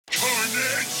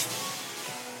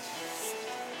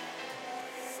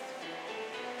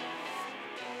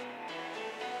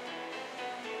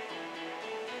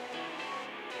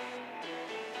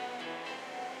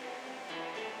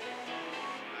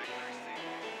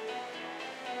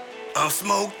I'm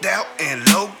smoked out and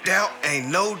loped out, ain't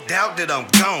no doubt that I'm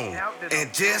gone.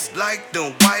 And just like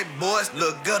them white boys,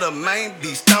 look Gutta, man,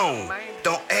 be stoned.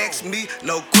 Don't ask me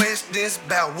no questions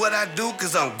about what I do,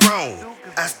 cause I'm grown.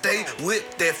 I stay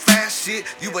with that fast shit,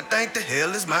 you would think the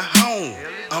hell is my home.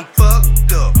 I'm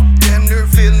fucked up, damn near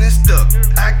feeling stuck,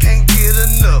 I can't get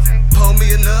enough. Pour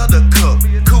me another cup,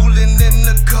 cooling in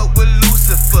the cup with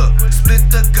Lucifer. Split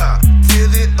the car,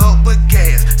 fill it up with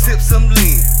gas, sip some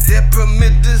lean, that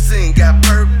promethazine. Got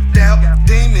perked out,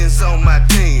 demons on my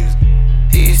teams.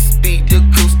 This be the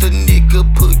Koopsta, nigga.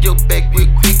 Put your back real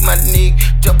quick, my nigga.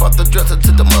 Jump off the dresser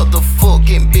to the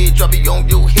motherfucking bed. Drop it on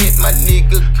your head, my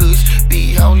nigga. Kush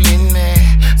be howlin', man.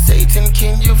 Satan,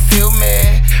 can you feel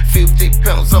me? 50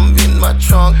 pounds, I'm in my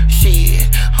trunk. Shit,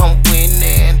 I'm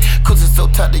winning. Cause it's so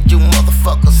tired of you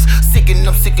motherfuckers.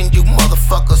 I'm sickin' you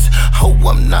motherfuckers. Oh,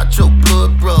 I'm not your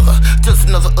blood brother. Just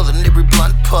another ordinary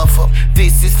blunt puffer.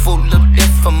 This is full of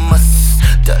infamous.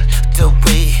 The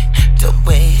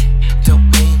way.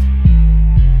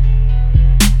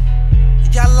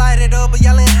 Y'all light it up, but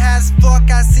y'all ain't high as fuck.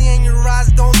 I see in your eyes,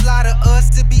 don't lie to us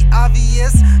to be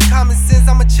obvious. Common sense,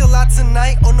 I'ma chill out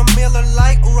tonight on a Miller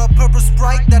Lite or a purple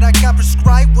Sprite that I got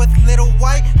prescribed with little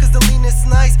white, cause the lean is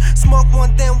nice. Smoke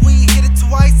one, then we hit it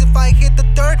twice. If I hit the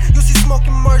third, you'll see smoke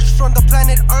emerge from the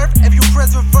planet Earth. If you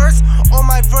press reverse on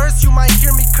my verse, you might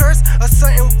hear me curse a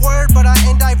certain word, but I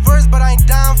ain't diverse, but I ain't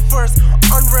down first.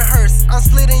 Unrehearsed, I'm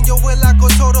slitting your will like a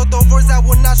total. The words I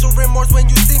will not show remorse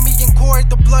when you see me in court.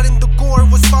 The blood in the gore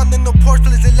was found in the porch,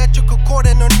 please electrical cord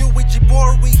and a new Ouija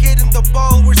board. We hitting the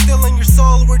ball, we're stealing your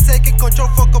soul. We're taking control,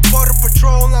 fuck a border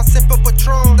patrol. I'm sipping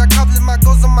Patron, I accomplish my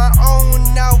goals on my own.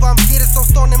 Now I'm getting so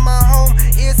stoned in my home.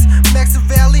 It's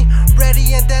Mexiveli,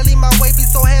 ready and deadly. My weight be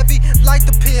so heavy, like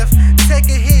the piff. Take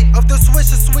a hit of the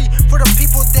Swisher Sweet for the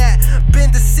people that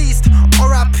been deceased.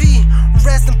 R.I.P.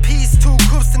 Rest in peace to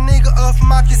Koopsta, nigga of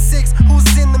Mafia 6, who's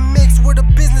in the mix where the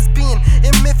business been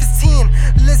in Memphis 10.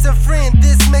 Listen, friend,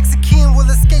 this Mexican will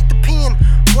escape the pen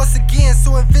once again.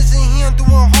 So envision him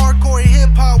doing hardcore hip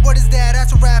hop. What is that?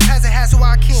 That's a rap. Has it has so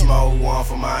I can. Smoke one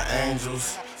for my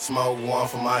angels, smoke one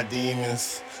for my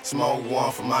demons, smoke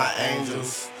one for my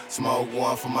angels, smoke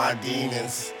one for my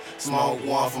demons, smoke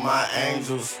one for my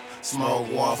angels,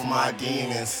 smoke one for my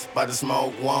demons. About to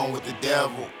smoke one with the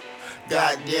devil.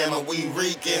 God damn it, we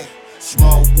reeking.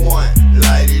 Smoke one,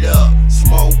 light it up.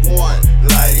 Smoke one,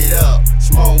 light it up.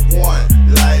 Smoke one,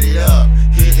 light it up.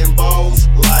 Hitting bowls,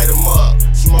 light them up.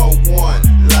 Smoke one,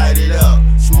 light it up.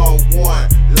 Smoke one,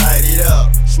 light it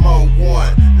up. Smoke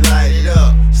one, light it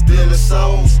up. Stealing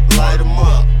souls, light them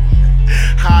up.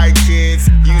 Hi kids,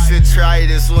 you should try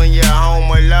this when you're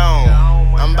home alone.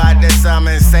 I'm about to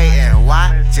summon Satan,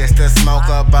 why? Just to smoke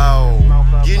a bowl.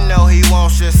 You know he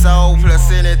wants your soul,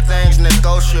 plus anything's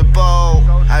negotiable.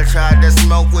 I tried to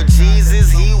smoke with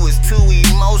Jesus, he was too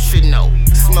emotional.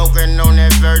 Smoking on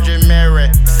that Virgin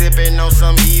Mary, sipping on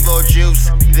some evil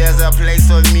juice. There's a place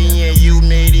for me and you,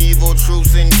 medieval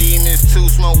truths and demons too.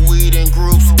 Smoke weed in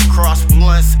groups, cross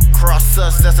blunts, cross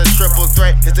us, that's a triple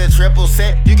threat. It's a triple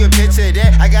set, you can picture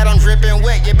that. I got them dripping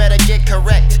wet, you better get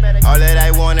correct. All that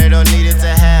I wanted or needed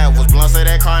to have was blunts of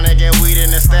that Carnage and weed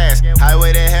in the stash.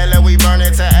 Highway to hell and we burn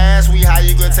it to ash. We high,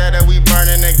 you could tell that we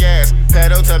burning the gas.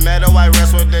 Pedal to metal, I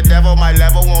rest with the devil. My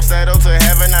level won't settle to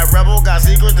heaven. I rebel, got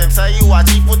secrets to tell you. I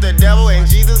cheat with the devil, and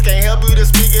Jesus can't help you to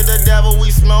speak of the devil. We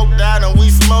smoked out and we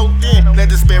smoked in. Let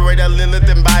the spirit of Lilith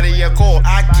embody your core.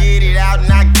 I get it out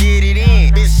and I get it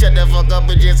in. Bitch, shut the fuck up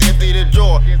and just empty the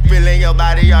drawer. Feeling your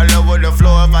body all over the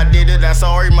floor. If I did it, that's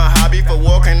sorry. My hobby for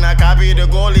war. Can I copy the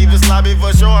goal? Leave it sloppy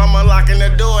for sure. I'm unlocking the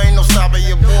door. Ain't no stopping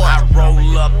your boy. I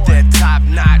roll up that top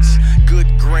notch, good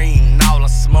green, all the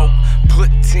smoke. Put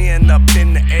 10 up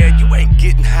in the air, you ain't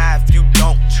getting high if you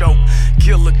don't choke.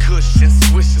 Killer cushion,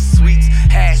 Swisher Sweets,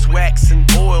 hash wax and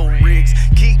oil rigs.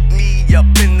 Keep me up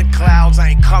in the clouds, I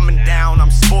ain't coming down,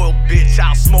 I'm spoiled bitch.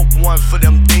 I'll smoke one for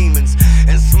them demons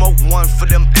and smoke one for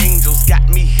them angels. Got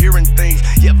me hearing things,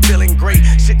 yeah, feeling great.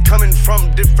 Shit coming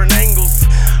from different angles.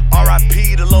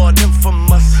 R.I.P. the Lord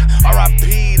infamous,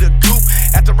 R.I.P. the Goop.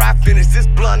 After I finish this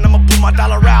blunt, I'ma pull my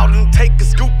dollar out and take a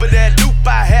scoop of that loop.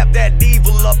 I have that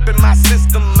evil up in my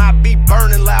system, I be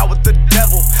burning loud with the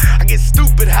devil. I get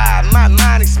stupid high, my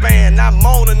mind expand, I'm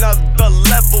on another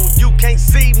level. You can't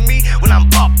see me when I'm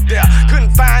up there,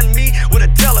 couldn't find me with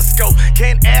a telescope.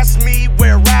 Can't ask me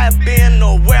where I've been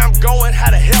or where I'm going,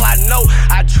 how the hell I know.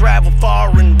 I travel far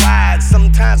and wide,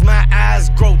 sometimes my eyes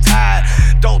grow tired.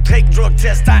 Don't take drug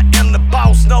tests, I am the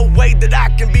boss, no way that I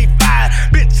can be fired.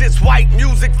 Bitch, it's white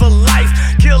music for life,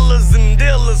 killers and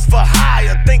dealers for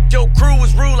hire. Think your crew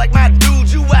is rude like my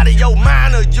dude, you out of your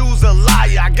mind or you's a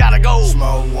liar. I gotta go.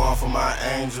 Smoke one for my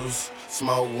angels,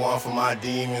 smoke one for my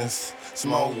demons.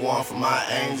 Smoke one for my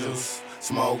angels,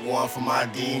 smoke one for my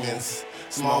demons.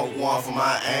 Smoke one for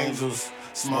my angels,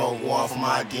 smoke one for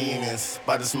my demons.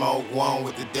 About to smoke one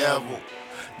with the devil.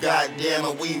 God damn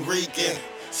it, we reeking.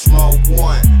 Smoke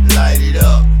one, light it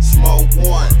up. Smoke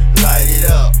one, light it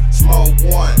up. Smoke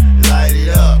one, light it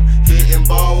up. Hitting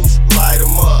bones, light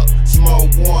them up.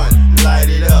 Smoke one, light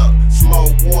it up.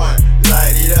 Smoke one,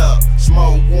 light it up.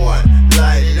 Smoke one,